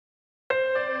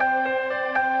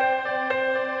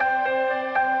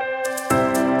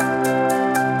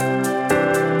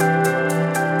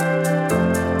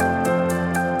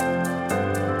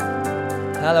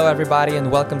everybody, and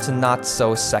welcome to Not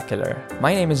So Secular.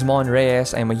 My name is Mon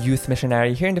Reyes. I'm a youth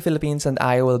missionary here in the Philippines, and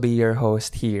I will be your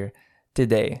host here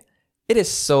today. It is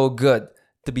so good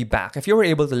to be back. If you were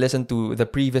able to listen to the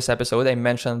previous episode, I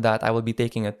mentioned that I will be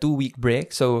taking a 2-week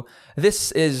break. So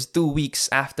this is 2 weeks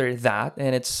after that,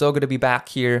 and it's so good to be back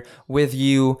here with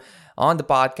you on the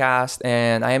podcast,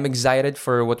 and I am excited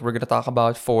for what we're going to talk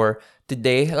about for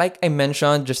today. Like I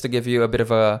mentioned, just to give you a bit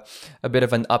of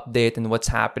an update on what's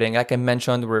happening. Like I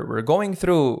mentioned, we're going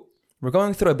through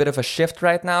a bit of a shift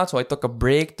right now, so I took a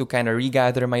break to kind of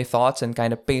regather my thoughts and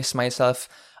kind of pace myself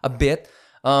a bit.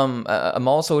 I'm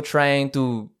also trying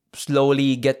to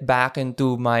slowly get back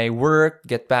into my work,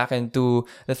 get back into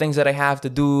the things that I have to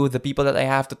do, the people that I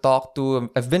have to talk to.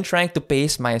 I've been trying to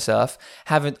pace myself.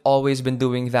 Haven't always been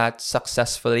doing that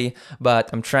successfully, but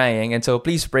I'm trying. And so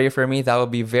please pray for me. That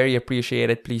would be very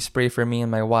appreciated. Please pray for me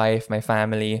and my wife, my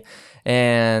family.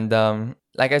 And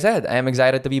like I said, I am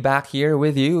excited to be back here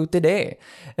with you today.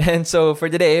 And so for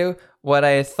today, what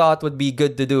I thought would be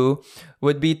good to do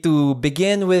would be to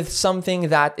begin with something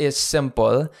that is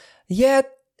simple,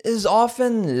 yet is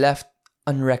often left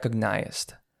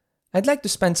unrecognized. I'd like to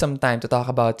spend some time to talk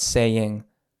about saying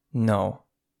no.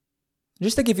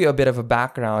 Just to give you a bit of a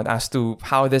background as to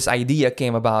how this idea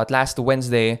came about, last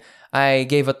Wednesday, I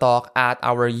gave a talk at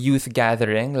our youth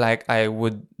gathering like I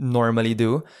would normally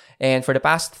do. And for the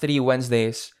past 3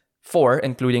 Wednesdays, 4,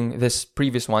 including this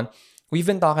previous one, we've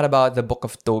been talking about the book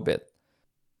of Tobit.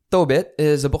 Tobit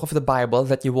is a book of the Bible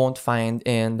that you won't find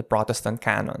in the Protestant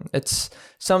canon. It's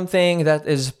something that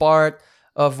is part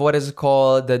of what is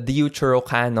called the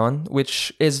Deuterocanon,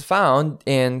 which is found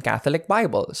in Catholic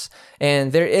Bibles.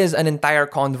 And there is an entire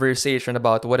conversation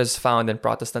about what is found in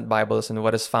Protestant Bibles and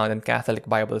what is found in Catholic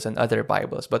Bibles and other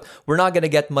Bibles. But we're not going to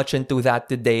get much into that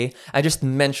today. I just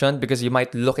mentioned because you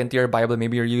might look into your Bible,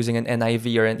 maybe you're using an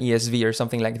NIV or an ESV or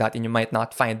something like that, and you might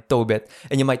not find Tobit,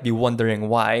 and you might be wondering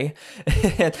why.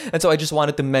 And so I just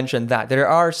wanted to mention that. There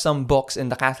are some books in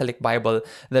the Catholic Bible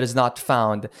that is not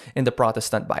found in the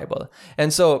Protestant Bible.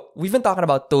 And so we've been talking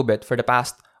about Tobit for the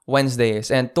past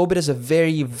Wednesdays, and Tobit is a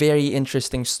very, very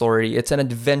interesting story. It's an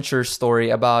adventure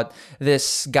story about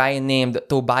this guy named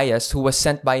Tobias who was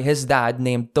sent by his dad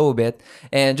named Tobit.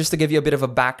 And just to give you a bit of a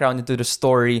background into the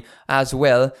story as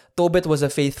well, Tobit was a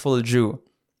faithful Jew.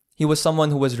 He was someone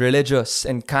who was religious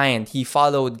and kind. He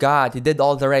followed God. He did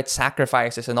all the right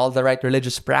sacrifices and all the right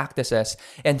religious practices.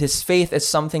 And his faith is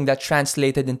something that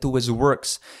translated into his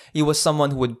works. He was someone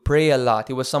who would pray a lot.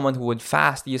 He was someone who would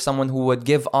fast. He is someone who would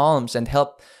give alms and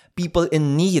help people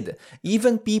in need,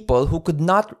 even people who could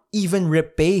not even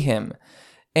repay him.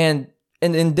 And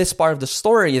in this part of the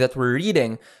story that we're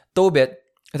reading, Tobit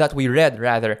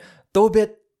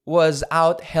was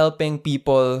out helping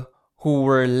people who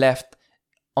were left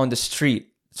on the street.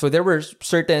 So there were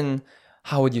certain,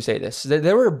 how would you say this?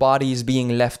 There were bodies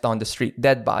being left on the street,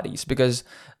 dead bodies, because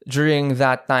during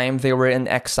that time they were in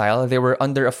exile. They were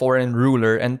under a foreign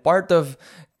ruler, and part of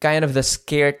kind of the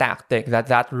scare tactic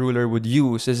that ruler would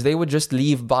use is they would just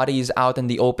leave bodies out in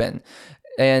the open.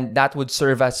 And that would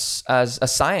serve as a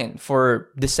sign for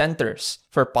dissenters,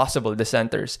 for possible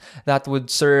dissenters. That would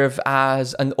serve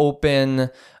as an open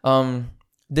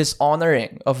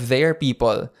dishonoring of their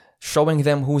people, showing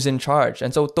them who's in charge.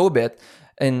 And so Tobit,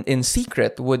 in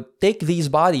secret, would take these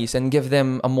bodies and give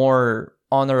them a more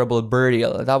honorable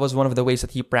burial. That was one of the ways that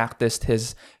he practiced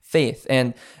his faith.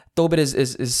 And Tobit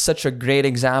is such a great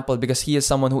example because he is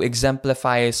someone who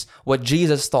exemplifies what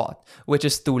Jesus taught, which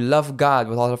is to love God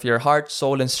with all of your heart,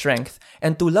 soul, and strength,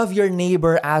 and to love your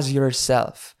neighbor as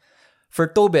yourself. For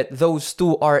Tobit, those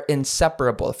two are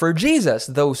inseparable. For Jesus,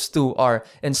 those two are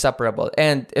inseparable.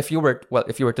 And if you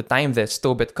were to time this,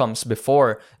 Tobit comes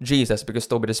before Jesus because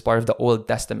Tobit is part of the Old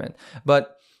Testament.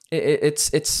 But it's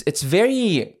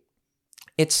very,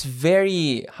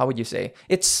 how would you say?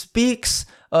 It speaks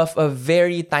of a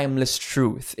very timeless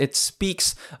truth. It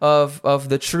speaks of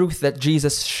the truth that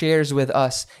Jesus shares with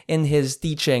us in his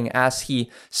teaching as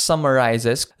he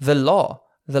summarizes the law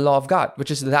of God,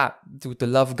 which is that to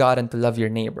love God and to love your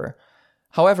neighbor.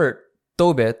 However,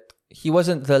 Tobit, he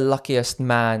wasn't the luckiest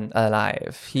man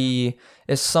alive. He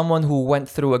is someone who went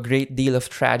through a great deal of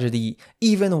tragedy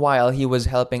even while he was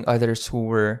helping others who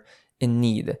were in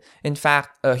need. In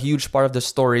fact, a huge part of the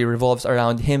story revolves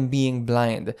around him being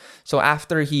blind. So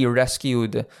after he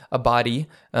rescued a body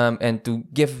and to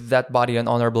give that body an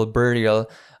honorable burial,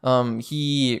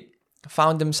 he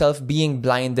found himself being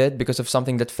blinded because of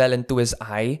something that fell into his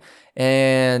eye.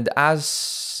 And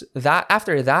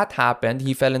after that happened,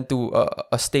 he fell into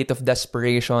a state of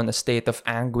desperation, a state of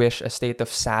anguish, a state of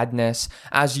sadness,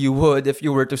 as you would if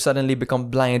you were to suddenly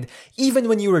become blind, even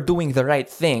when you were doing the right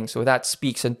thing. So that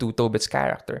speaks into Tobit's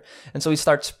character. And so he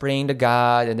starts praying to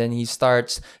God, and then he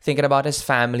starts thinking about his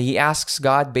family. He asks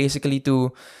God basically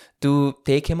to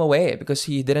take him away because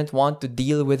he didn't want to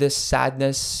deal with his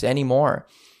sadness anymore.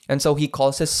 And so he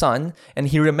calls his son, and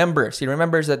he remembers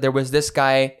that there was this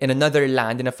guy in another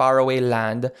land, in a faraway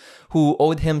land, who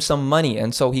owed him some money.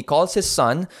 And so he calls his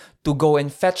son to go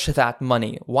and fetch that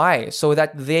money. Why? So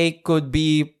that they could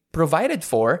be provided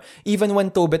for even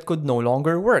when Tobit could no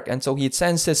longer work. And so he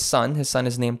sends his son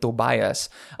is named Tobias,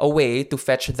 away to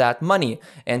fetch that money.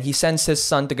 And he sends his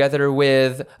son together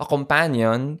with a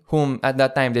companion whom at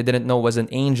that time they didn't know was an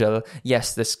angel.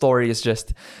 Yes, the story is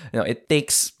just, it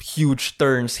takes huge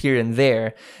turns here and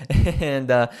there. And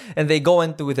they go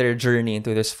into their journey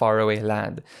into this faraway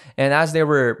land. And as they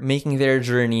were making their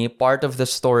journey, part of the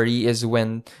story is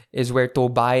where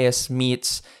Tobias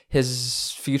meets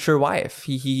his future wife.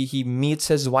 He meets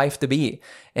his wife to be.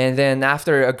 And then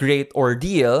after a great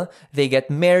ordeal, they get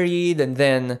married. And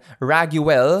then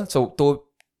Raguel,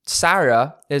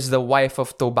 Sarah is the wife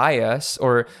of Tobias,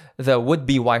 or the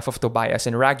would-be wife of Tobias,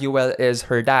 and Raguel is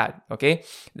her dad. Okay,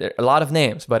 there are a lot of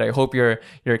names, but I hope you're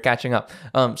catching up.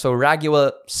 So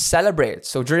Raguel celebrates.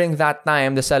 So during that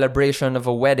time, the celebration of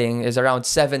a wedding is around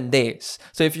 7 days.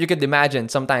 So if you could imagine,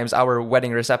 sometimes our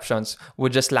wedding receptions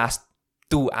would just last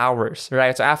 2 hours,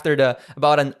 right? So after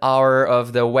about an hour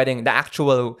of the wedding, the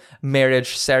actual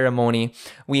marriage ceremony,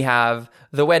 we have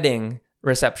the wedding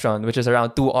reception, which is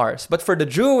around 2 hours. But for the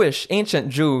ancient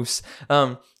Jews,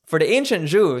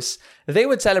 they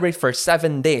would celebrate for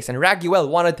 7 days. And Raguel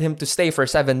wanted him to stay for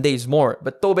 7 days more.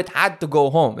 But Tobit had to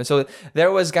go home. And so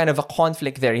there was kind of a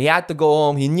conflict there. He had to go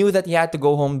home. He knew that he had to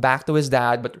go home back to his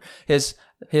dad, but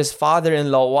his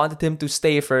father-in-law wanted him to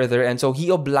stay further, and so he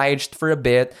obliged for a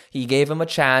bit. He gave him a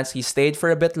chance. He stayed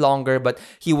for a bit longer, but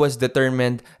he was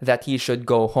determined that he should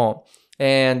go home.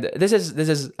 And this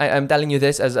is I'm telling you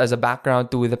this as a background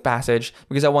to the passage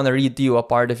because I want to read to you a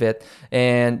part of it,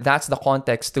 and that's the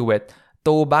context to it.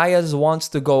 Tobias wants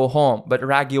to go home, but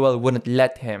Raguel wouldn't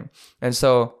let him. And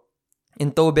so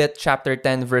in Tobit chapter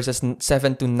 10 verses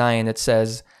 7 to 9, it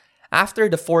says, "After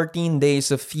the 14 days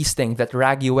of feasting that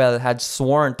Raguel had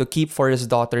sworn to keep for his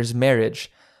daughter's marriage,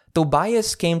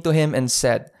 Tobias came to him and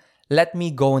said, 'Let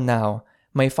me go now.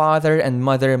 My father and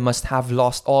mother must have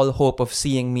lost all hope of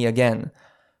seeing me again.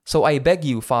 So I beg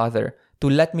you, father, to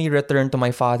let me return to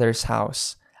my father's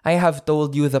house. I have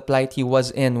told you the plight he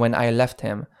was in when I left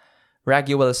him.'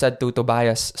 Raguel said to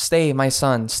Tobias, 'Stay, my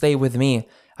son, stay with me.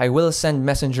 I will send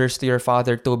messengers to your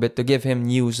father Tobit to give him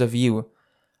news of you.'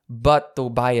 But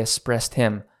Tobias pressed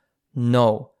him,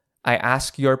 'No, I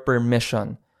ask your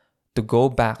permission to go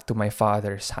back to my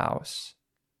father's house.'"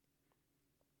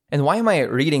 And why am I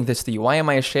reading this to you? Why am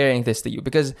I sharing this to you?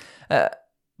 Because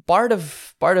part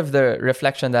of the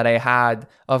reflection that I had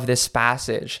of this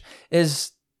passage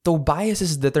is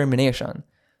Tobias's determination.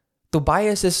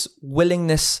 Tobias's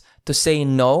willingness to say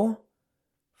no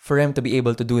for him to be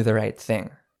able to do the right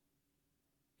thing.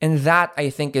 And that, I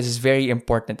think, is very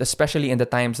important, especially in the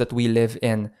times that we live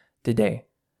in today.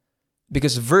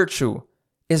 Because virtue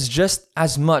is just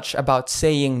as much about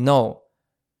saying no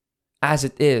as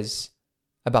it is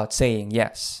about saying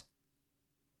yes.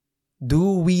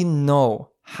 Do we know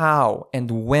how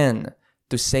and when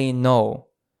to say no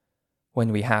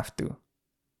when we have to?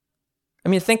 I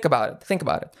mean, think about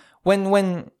it.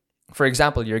 When, for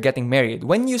example, you're getting married,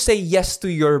 when you say yes to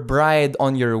your bride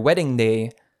on your wedding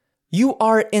day, you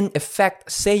are in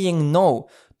effect saying no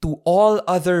to all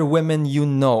other women you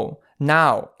know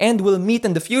now and will meet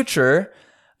in the future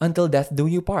until death do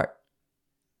you part.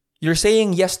 You're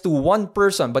saying yes to one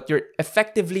person, but you're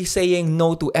effectively saying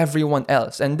no to everyone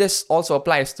else. And this also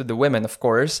applies to the women, of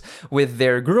course, with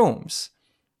their grooms.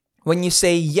 When you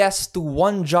say yes to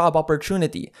one job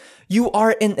opportunity, you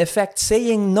are in effect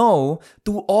saying no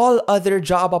to all other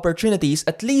job opportunities,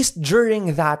 at least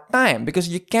during that time, because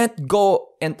you can't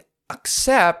go and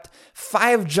accept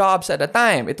 5 jobs at a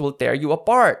time. It will tear you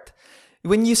apart.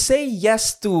 When you say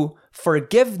yes to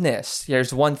forgiveness,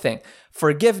 here's one thing.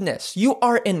 Forgiveness, you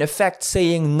are in effect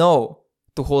saying no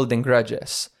to holding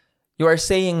grudges. You are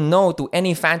saying no to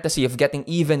any fantasy of getting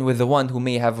even with the one who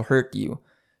may have hurt you.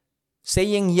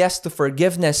 Saying yes to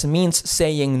forgiveness means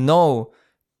saying no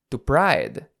to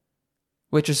pride,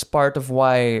 which is part of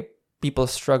why people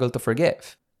struggle to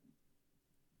forgive.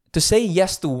 To say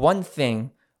yes to one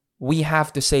thing, we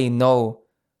have to say no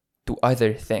to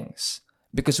other things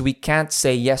because we can't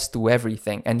say yes to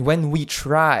everything. And when we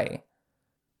try,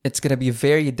 it's going to be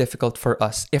very difficult for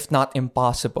us, if not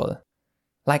impossible.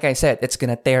 Like I said, it's going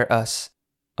to tear us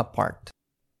apart.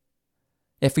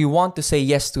 If we want to say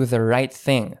yes to the right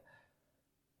thing,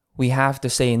 we have to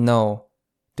say no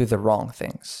to the wrong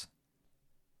things.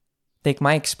 Take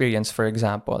my experience, for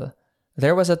example.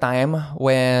 There was a time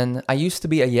when I used to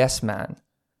be a yes man.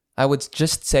 I would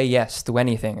just say yes to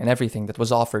anything and everything that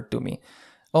was offered to me.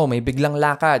 Oh, may biglang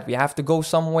lakad. We have to go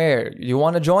somewhere. You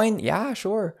want to join? Yeah,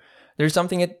 sure. There's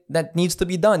something that needs to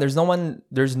be done. There's no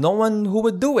one who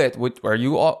would do it. Are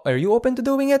you open to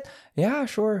doing it? Yeah,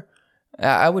 sure.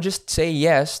 I would just say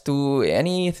yes to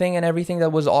anything and everything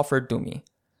that was offered to me.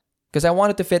 Because I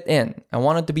wanted to fit in. I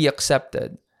wanted to be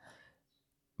accepted.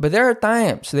 But there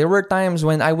were times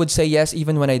when I would say yes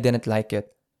even when I didn't like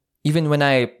it. Even when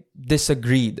I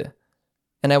disagreed.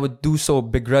 And I would do so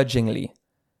begrudgingly.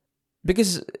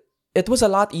 Because it was a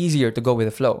lot easier to go with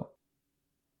the flow.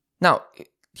 Now,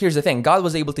 here's the thing. God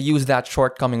was able to use that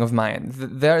shortcoming of mine.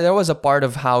 There was a part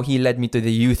of how He led me to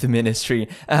the youth ministry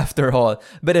after all.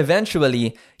 But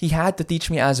eventually, He had to teach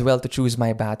me as well to choose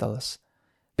my battles.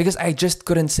 Because I just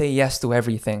couldn't say yes to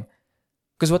everything.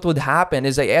 Because what would happen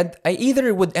is I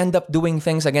either would end up doing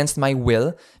things against my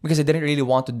will because I didn't really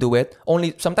want to do it.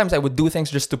 Only sometimes I would do things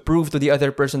just to prove to the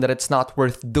other person that it's not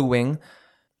worth doing.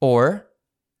 Or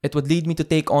it would lead me to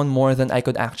take on more than I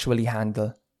could actually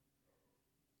handle.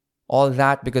 All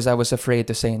that because I was afraid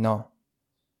to say no.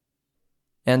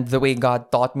 And the way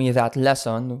God taught me that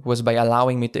lesson was by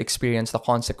allowing me to experience the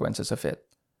consequences of it.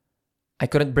 I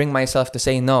couldn't bring myself to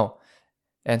say no.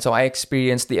 And so I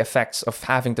experienced the effects of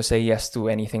having to say yes to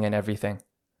anything and everything.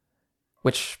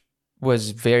 Which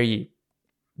was very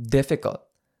difficult.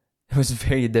 It was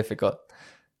very difficult.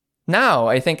 Now,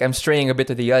 I think I'm straying a bit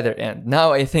to the other end.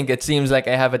 Now, I think it seems like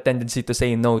I have a tendency to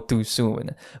say no too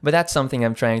soon. But that's something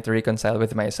I'm trying to reconcile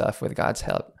with myself with God's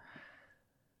help.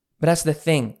 But that's the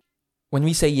thing. When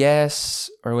we say yes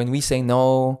or when we say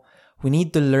no, we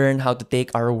need to learn how to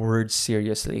take our words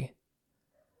seriously.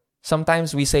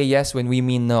 Sometimes we say yes when we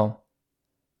mean no.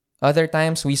 Other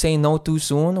times we say no too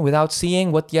soon without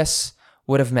seeing what yes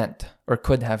would have meant or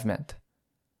could have meant.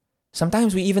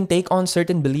 Sometimes we even take on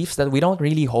certain beliefs that we don't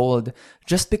really hold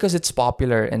just because it's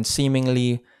popular and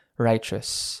seemingly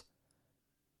righteous.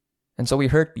 And so we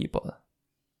hurt people.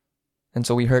 And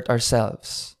so we hurt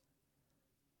ourselves.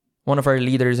 One of our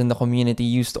leaders in the community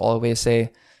used to always say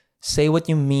what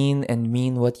you mean and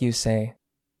mean what you say.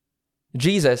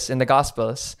 Jesus in the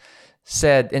Gospels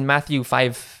said in Matthew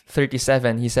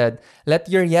 5:37, He said, "Let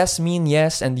your yes mean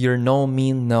yes and your no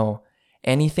mean no.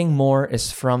 Anything more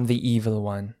is from the evil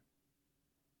one."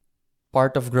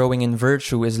 Part of growing in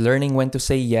virtue is learning when to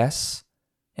say yes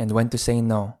and when to say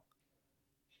no.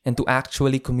 And to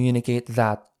actually communicate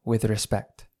that with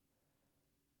respect.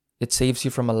 It saves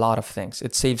you from a lot of things.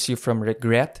 It saves you from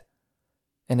regret.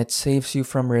 And it saves you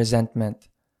from resentment.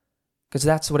 Because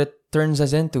that's what it turns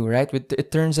us into, right?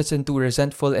 It turns us into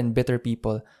resentful and bitter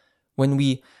people when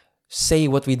we say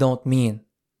what we don't mean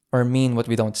or mean what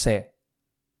we don't say.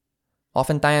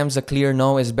 Oftentimes, a clear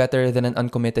no is better than an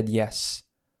uncommitted yes.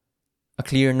 A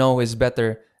clear no is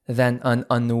better than an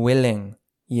unwilling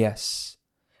yes.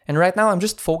 And right now, I'm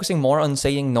just focusing more on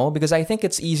saying no because I think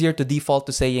it's easier to default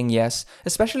to saying yes,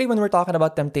 especially when we're talking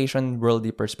about temptation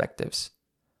worldly perspectives.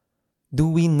 Do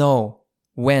we know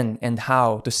when and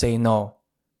how to say no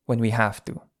when we have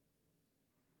to?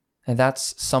 And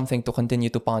that's something to continue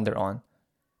to ponder on.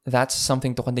 That's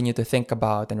something to continue to think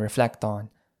about and reflect on.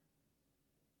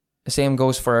 The same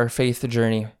goes for our faith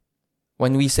journey.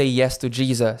 When we say yes to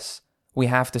Jesus, we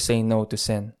have to say no to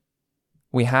sin.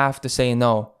 We have to say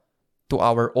no to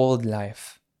our old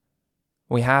life.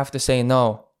 We have to say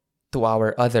no to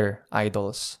our other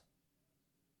idols.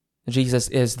 Jesus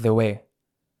is the way.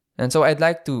 And so I'd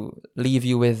like to leave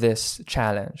you with this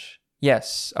challenge.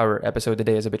 Yes, our episode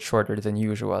today is a bit shorter than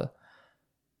usual.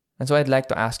 And so I'd like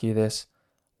to ask you this.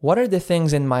 What are the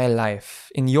things in my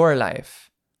life, in your life,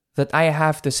 that I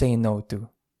have to say no to?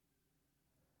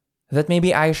 That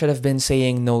maybe I should have been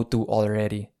saying no to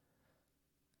already.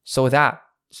 So that,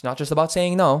 it's not just about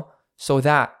saying no, so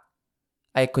that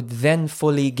I could then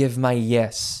fully give my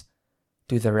yes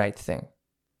to the right thing.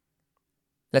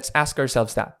 Let's ask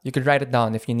ourselves that. You could write it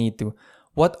down if you need to.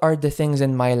 What are the things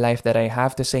in my life that I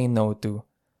have to say no to?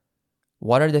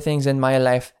 What are the things in my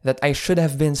life that I should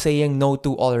have been saying no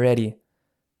to already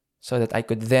so that I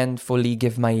could then fully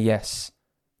give my yes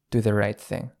to the right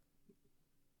thing?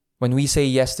 When we say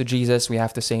yes to Jesus, we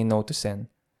have to say no to sin.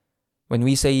 When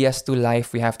we say yes to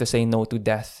life, we have to say no to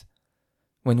death.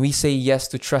 When we say yes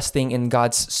to trusting in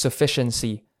God's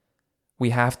sufficiency,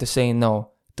 we have to say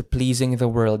no to pleasing the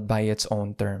world by its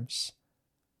own terms.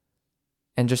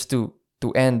 And just to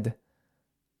end,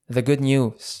 the good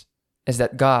news is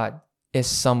that God is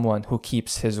someone who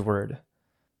keeps His word.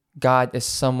 God is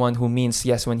someone who means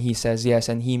yes when He says yes,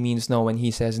 and He means no when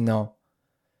He says no.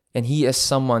 And He is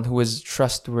someone who is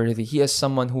trustworthy. He is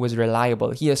someone who is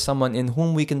reliable. He is someone in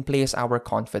whom we can place our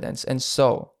confidence. And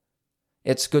so,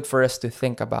 it's good for us to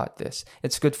think about this.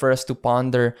 It's good for us to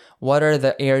ponder what are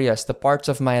the areas, the parts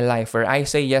of my life where I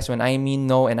say yes when I mean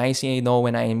no, and I say no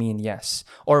when I mean yes.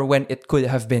 Or when it could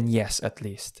have been yes at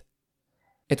least.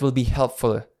 It will be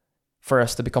helpful for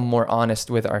us to become more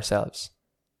honest with ourselves.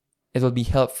 It will be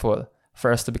helpful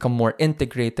for us to become more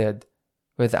integrated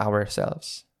with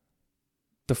ourselves.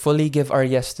 To fully give our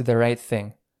yes to the right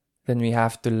thing, then we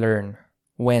have to learn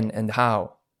when and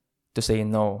how to say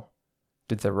no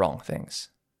to the wrong things.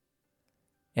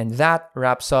 And that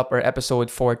wraps up our episode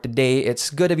for today. It's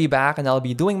good to be back, and I'll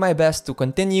be doing my best to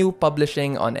continue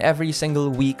publishing on every single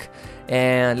week.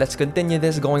 And let's continue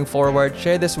this going forward.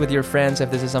 Share this with your friends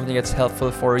if this is something that's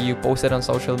helpful for you. Post it on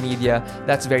social media.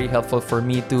 That's very helpful for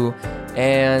me too.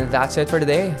 And that's it for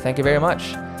today. Thank you very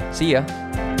much. See ya.